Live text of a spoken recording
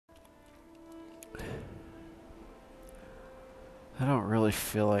I don't really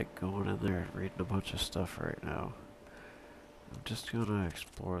feel like going in there and reading a bunch of stuff right now. I'm just gonna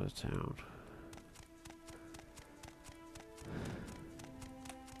explore the town.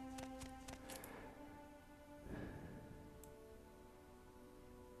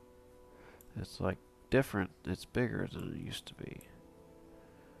 It's like different. It's bigger than it used to be.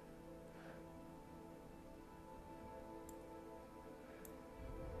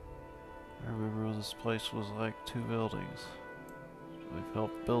 I remember this place was like 2 buildings. We've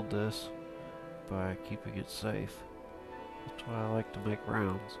helped build this by keeping it safe. That's why I like to make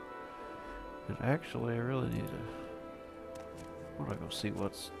rounds. And actually, I really need to. I want to go see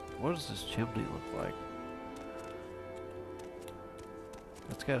what does this chimney look like?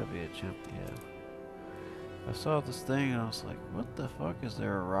 That's got to be a chimney, yeah. I saw this thing and I was like, what the fuck? Is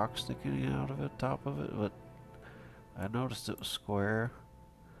there a rock sticking out of it, top of it? But I noticed it was square.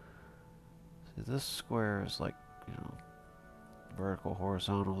 See, this square is like, you know, vertical,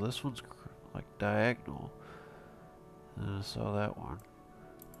 horizontal. This one's like diagonal. And I saw that one.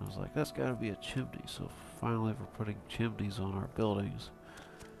 I was like, that's gotta be a chimney. So finally we're putting chimneys on our buildings.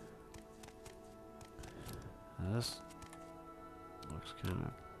 And this looks kind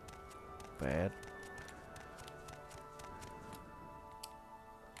of bad.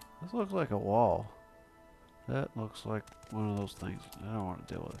 This looks like a wall. That looks like one of those things I don't want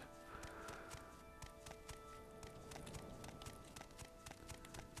to deal with.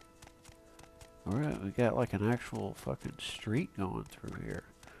 Alright, we got like an actual fucking street going through here.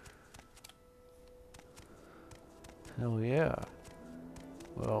 Hell yeah.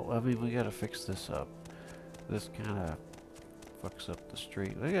 Well, I mean, we gotta fix this up. This kinda fucks up the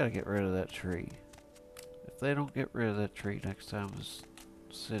street. We gotta get rid of that tree. If they don't get rid of that tree next time this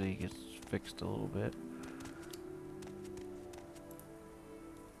city gets fixed a little bit.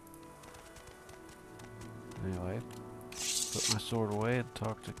 Anyway, put my sword away and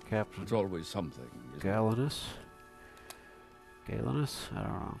talk to Captain It's always something, isn't it? Galenus. Galenus? I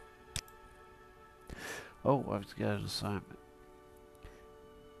don't know. Oh, I've got an assignment.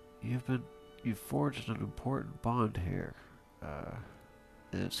 You've forged an important bond here.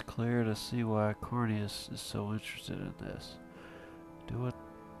 It's clear to see why Corneus is so interested in this. Do what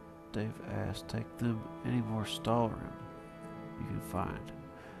they've asked. Take them any more stall room you can find.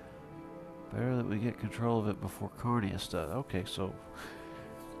 Better that we get control of it before Corneus does. Okay, so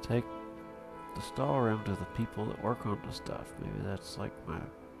take the stall room to the people that work on the stuff. Maybe that's like my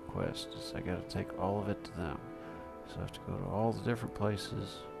quest. Is I gotta take all of it to them. So I have to go to all the different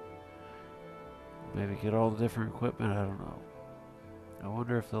places. Maybe get all the different equipment. I don't know. I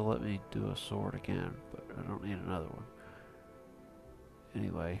wonder if they'll let me do a sword again, but I don't need another one.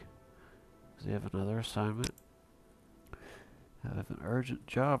 Anyway, does he have another assignment? I have an urgent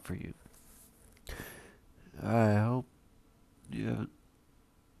job for you. I hope you haven't.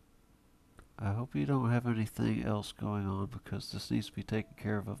 I hope you don't have anything else going on because this needs to be taken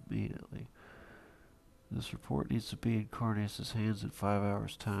care of immediately. This report needs to be in Cornelius' hands in 5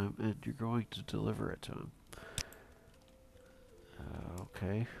 hours' time, and you're going to deliver it to him.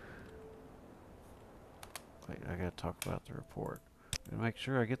 Okay. Wait, I gotta talk about the report. Gotta make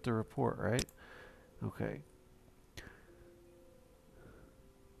sure I get the report, right? Okay.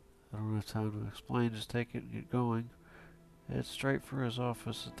 I don't have time to explain, just take it and get going. Head straight for his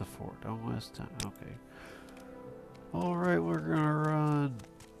office at the fort. Don't waste time. Okay. Alright, we're gonna run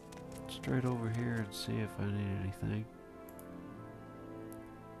straight over here and see if I need anything.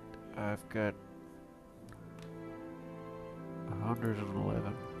 I've got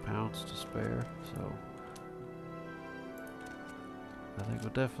 111 pounds to spare, so I think we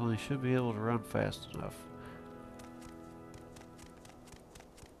definitely should be able to run fast enough.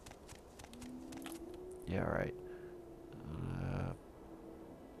 Yeah, right.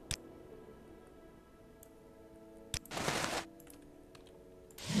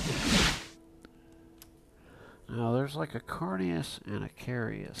 Now there's like a Carnius and a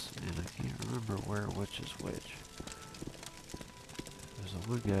Carius, and I can't remember which is which. There's a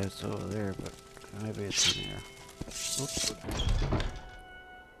wood guy that's over there, but maybe it's in here. Oops.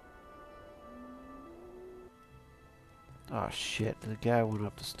 Oh shit, the guy went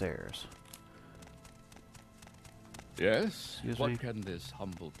up the stairs. Yes? Excuse What me? can this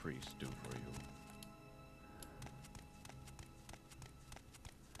humble priest do for you?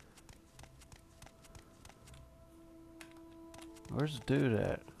 Where's the dude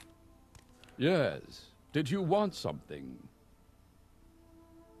at? Yes. Did you want something?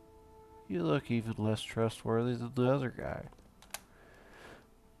 You look even less trustworthy than the other guy.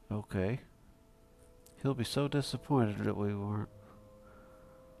 Okay. He'll be so disappointed that we weren't.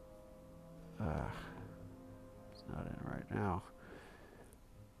 It's not in right now.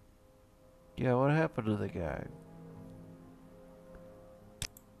 Yeah, what happened to the guy?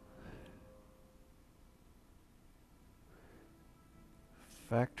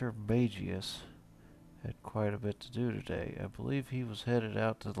 Factor Magius had quite a bit to do today. I believe he was headed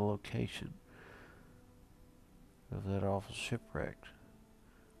out to the location of that awful shipwreck.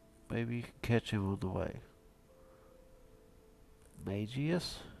 Maybe you can catch him on the way.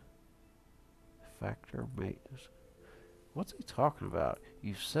 Magius? Factor Magius. What's he talking about?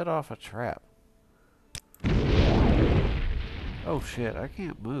 You've set off a trap. Oh shit, I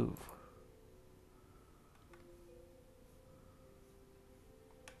can't move.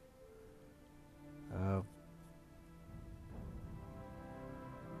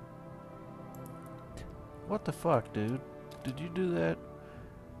 What the fuck, dude? Did you do that?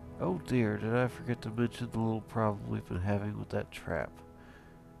 Oh dear, did I forget to mention the little problem we've been having with that trap?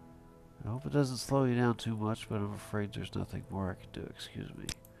 I hope it doesn't slow you down too much, but I'm afraid there's nothing more I can do. Excuse me.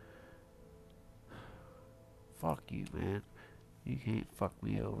 Fuck you, man. You can't fuck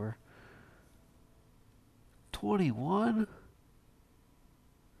me over. 21?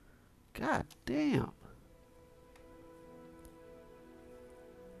 God damn.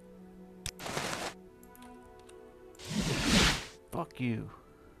 Fuck you.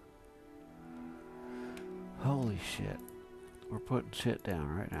 Holy shit. We're putting shit down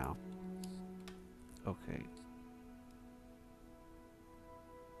right now. Okay.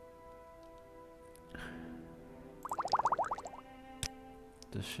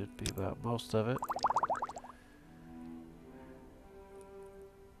 This should be about most of it.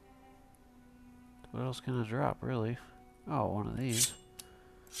 What else can I drop, really? Oh, one of these.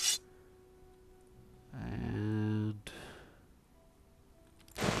 And...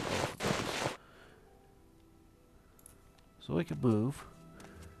 so we can move.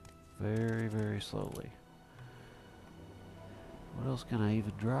 Very, very slowly. What else can I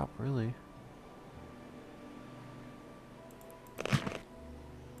even drop, really?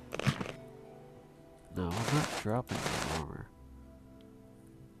 No, I'm not dropping the armor.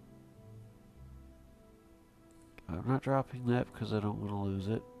 I'm not dropping that because I don't want to lose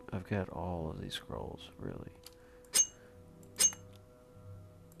it. I've got all of these scrolls, really.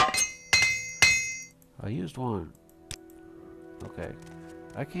 I used one. Okay.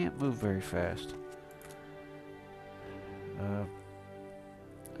 I can't move very fast.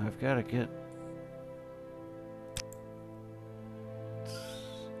 I've got to get...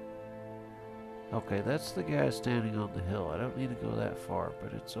 Okay, that's the guy standing on the hill. I don't need to go that far,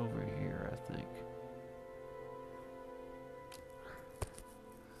 but it's over here, I think.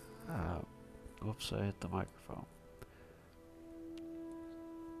 Whoops, I hit the microphone.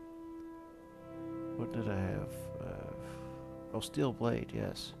 What did I have? Oh, steel blade,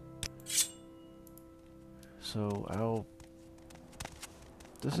 yes. So I'll...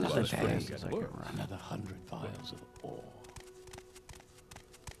 This is as fast as I can run. Another 100 vials of ore.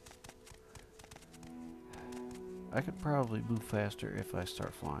 I could probably move faster if I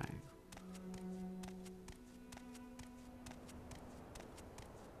start flying.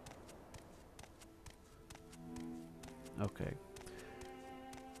 Okay.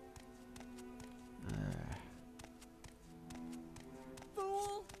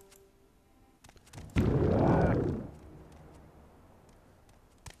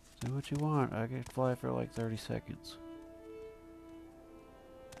 Do what you want. I can fly for like 30 seconds.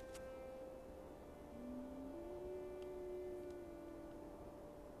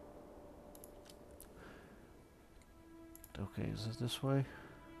 Okay, is it this way?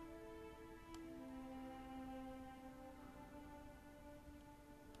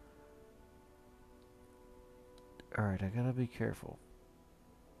 Alright, I gotta be careful.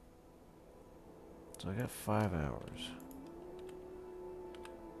 So I got 5 hours.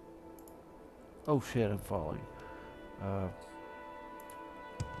 Oh shit, I'm falling. Okay,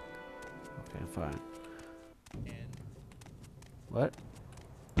 fine. What?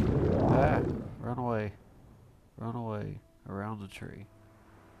 Ah! Run away. Run away. Around the tree.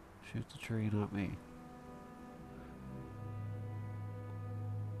 Shoot the tree, not me.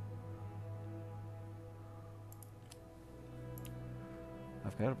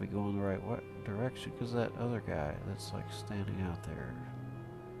 I've got to be going the right direction because that other guy that's like standing out there.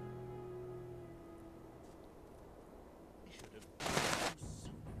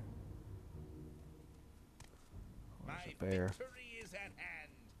 There's a bear.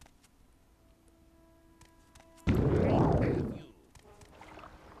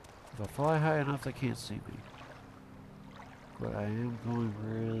 If I fly high enough, they can't see me. But I am going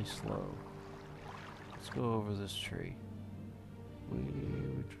really slow. Let's go over this tree.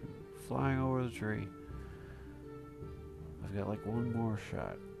 We're flying over the tree. I've got like one more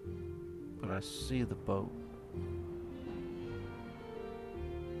shot. but I see the boat.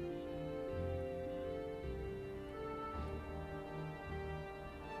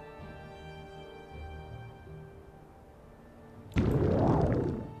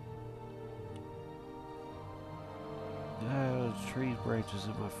 Tree branches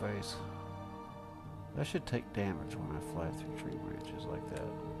in my face. I should take damage when I fly through tree branches like that.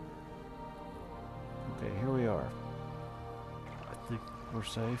 Okay, here we are. I think we're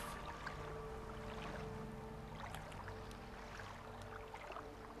safe.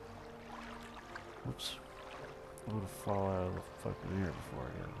 Oops. I'm gonna fall out of the fucking air before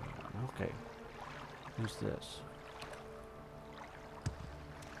I get it. Okay. Who's this?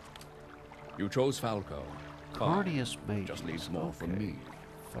 You chose Falco. Carnius Mages. Just leaves more for me.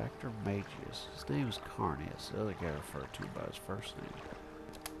 Factor Mages. His name is Carnius. The other guy referred to by his first name.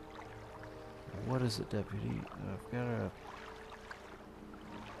 What is it, Deputy? I've got a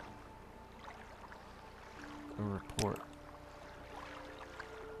report.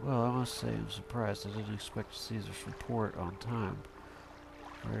 Well, I must say I'm surprised. I didn't expect to see this report on time.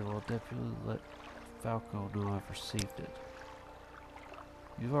 Very well, Deputy. Let Falco know I've received it.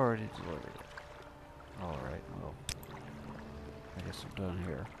 You've already delivered it. Alright, well, I guess I'm done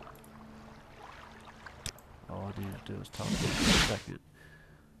here. All I need to do is talk to him for a second.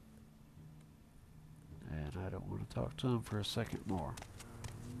 And I don't want to talk to him for a second more.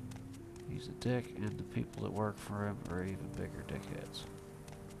 He's a dick, and the people that work for him are even bigger dickheads.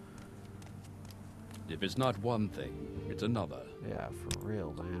 If it's not one thing, it's another. Yeah, for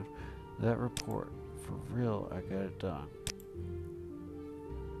real, man. That report, for real, I got it done.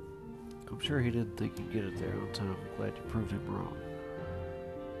 I'm sure he didn't think he'd get it there on time. I'm glad you proved him wrong.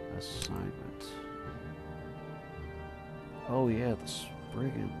 Assignment. Oh yeah, the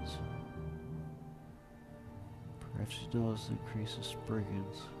Spriggans. Perhaps you notice the increase of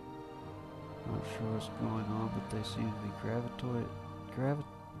Spriggans. Not sure what's going on, but they seem to be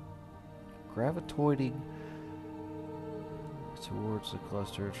gravitating towards the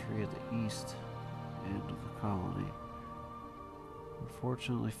cluster tree at the east end of the colony.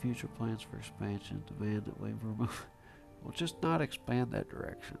 Unfortunately, future plans for expansion demand that we remove. We'll just not expand that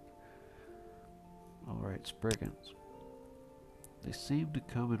direction. Alright, Spriggans. They seem to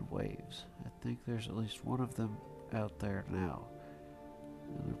come in waves. I think there's at least one of them out there now.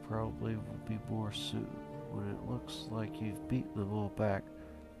 And there probably will be more soon. When it looks like you've beaten them all back,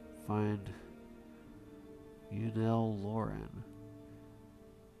 find Unel Lauren.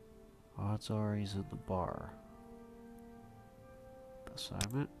 Odds are he's in the bar.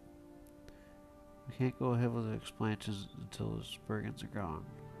 Assignment. We can't go ahead with the expansions until the Spriggans are gone.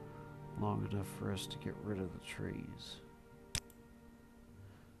 Long enough for us to get rid of the trees.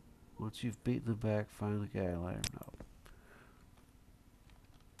 Once you've beaten them back, find the guy and let him know.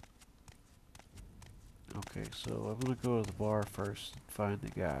 Okay, so I'm gonna go to the bar first and find the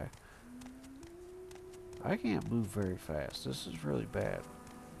guy. I can't move very fast. This is really bad.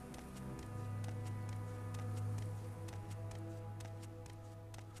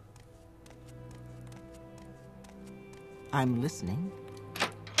 I'm listening.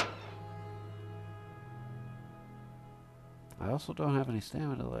 I also don't have any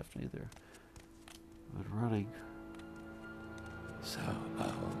stamina left either. I've been running. So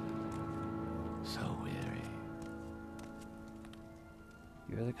old. So weary.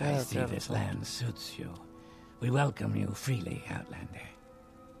 You're the guy I that's see got this a- land suits you. We welcome you freely, Outlander.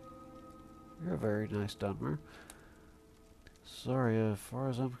 You're a very nice Dunmer. Sorry, as far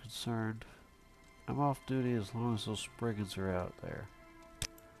as I'm concerned, I'm off duty as long as those Spriggans are out there.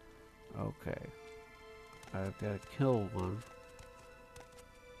 Okay. I've got to kill one.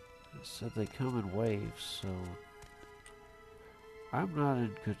 It said they come in waves, so I'm not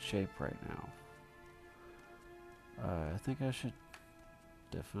in good shape right now. I think I should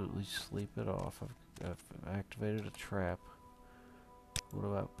definitely sleep it off. I've activated a trap. What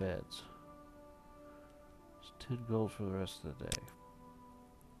about beds? It's 10 gold for the rest of the day.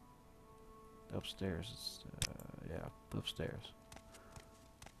 Upstairs, it's, yeah, upstairs.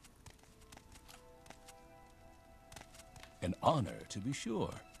 An honor, to be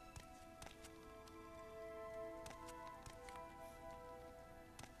sure.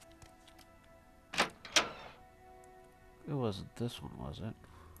 It wasn't this one, was it?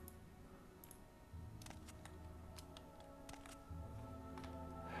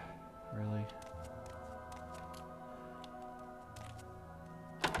 Really?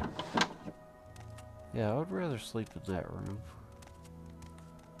 Yeah, I would rather sleep in that room.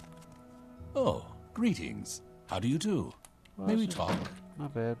 Oh, greetings. How do you do? Well, May we that's talk?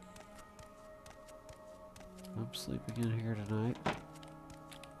 Not bad. I'm sleeping in here tonight.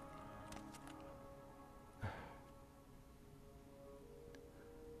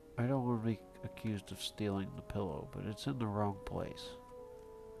 I don't want to be accused of stealing the pillow, but it's in the wrong place.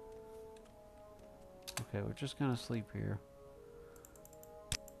 Okay, we're just gonna sleep here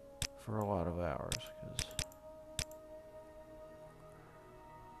for a lot of hours, because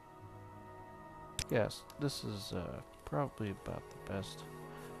yes, this is probably about the best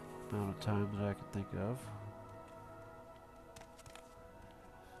amount of time that I can think of.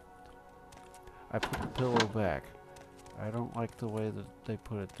 I put the pillow back. I don't like the way that they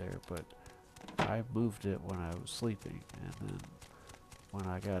put it there, but I moved it when I was sleeping, and then when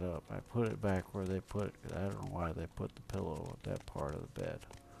I got up, I put it back where they put it. I don't know why they put the pillow at that part of the bed.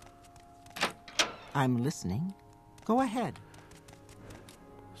 I'm listening. Go ahead.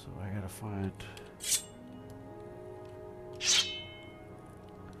 So I gotta find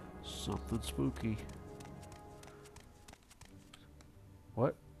something spooky.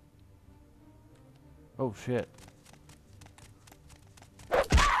 What? Oh shit.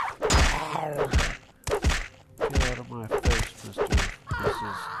 Get out of my face, mister. This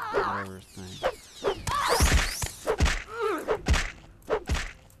is whatever thing.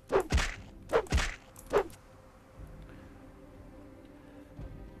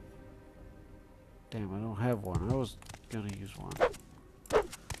 Damn, I don't have one. I was gonna use one.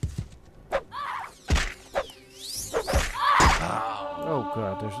 Oh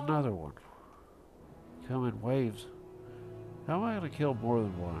god, there's another one. Come in waves. How am I gonna kill more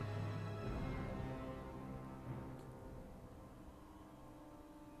than one?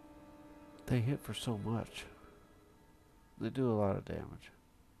 They hit for so much. They do a lot of damage.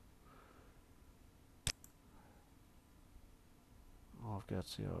 All I've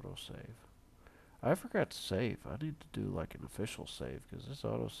got's the autosave. I forgot to save. I need to do like an official save, because this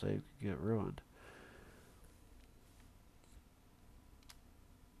autosave could get ruined.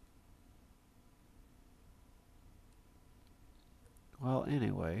 Well,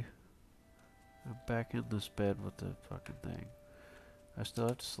 anyway, I'm back in this bed with the fucking thing. I still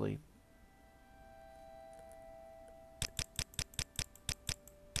have to sleep.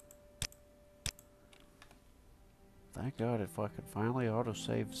 Thank God it fucking finally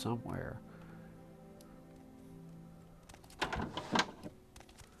autosaved somewhere.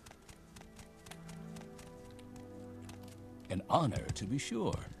 An honor, to be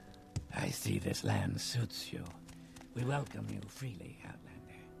sure. I see this land suits you. We welcome you freely,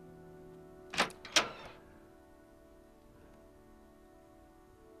 Outlander.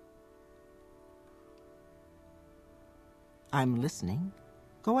 I'm listening.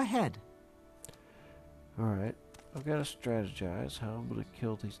 Go ahead. Alright, I've got to strategize how I'm going to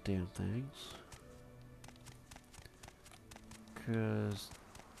kill these damn things. Because,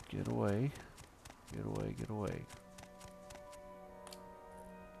 get away. Get away, get away.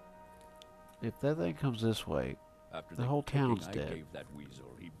 If that thing comes this way, After the whole kicking town's I dead. gave that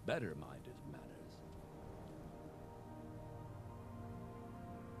weasel, he better mind his manners.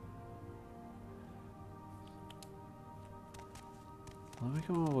 Let me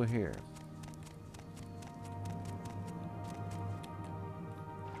come over here.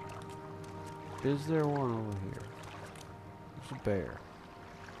 Is there one over here? There's a bear.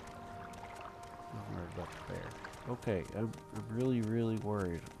 I'm worried about the bear. Okay, I'm really, really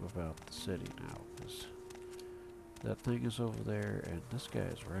worried about the city now, because that thing is over there, and this guy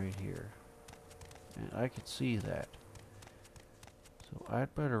is right here. And I can see that. So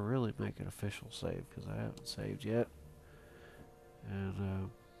I'd better really make an official save, because I haven't saved yet.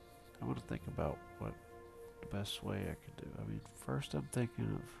 And I want to think about what the best way I could do. I mean, first I'm thinking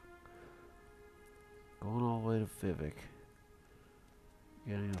of going all the way to Vivek,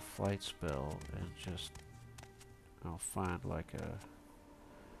 getting a flight spell, and just I'll find like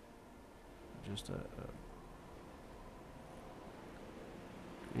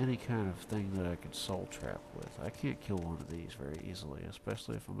any kind of thing that I can soul trap with. I can't kill one of these very easily,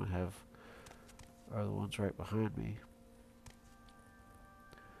 especially if I'm gonna have other ones right behind me,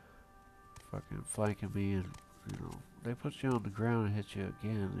 fucking flanking me, and you know they put you on the ground and hit you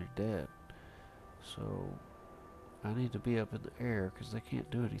again, they're dead. So I need to be up in the air because they can't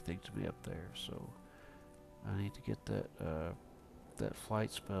do anything to me up there. So I need to get that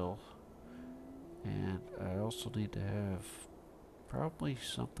flight spell, and I also need to have probably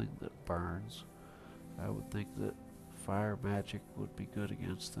something that burns. I would think that fire magic would be good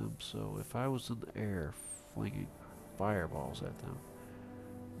against them. So if I was in the air flinging fireballs at them,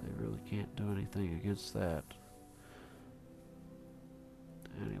 they really can't do anything against that.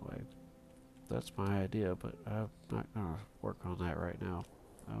 Anyway, that's my idea, but I'm not gonna work on that right now.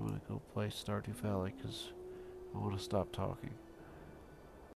 I'm gonna go play Stardew Valley because I want to stop talking.